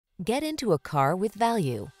Get into a car with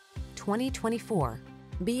value. 2024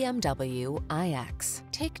 BMW iX.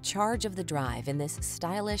 Take charge of the drive in this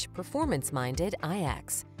stylish, performance-minded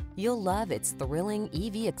iX. You'll love its thrilling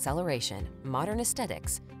EV acceleration, modern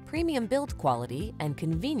aesthetics, premium build quality, and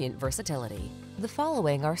convenient versatility. The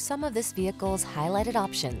following are some of this vehicle's highlighted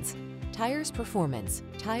options: tires performance,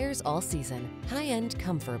 tires all season. High-end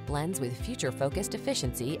comfort blends with future-focused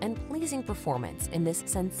efficiency and pleasing performance in this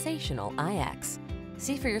sensational iX.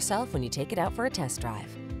 See for yourself when you take it out for a test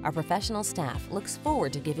drive. Our professional staff looks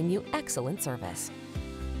forward to giving you excellent service.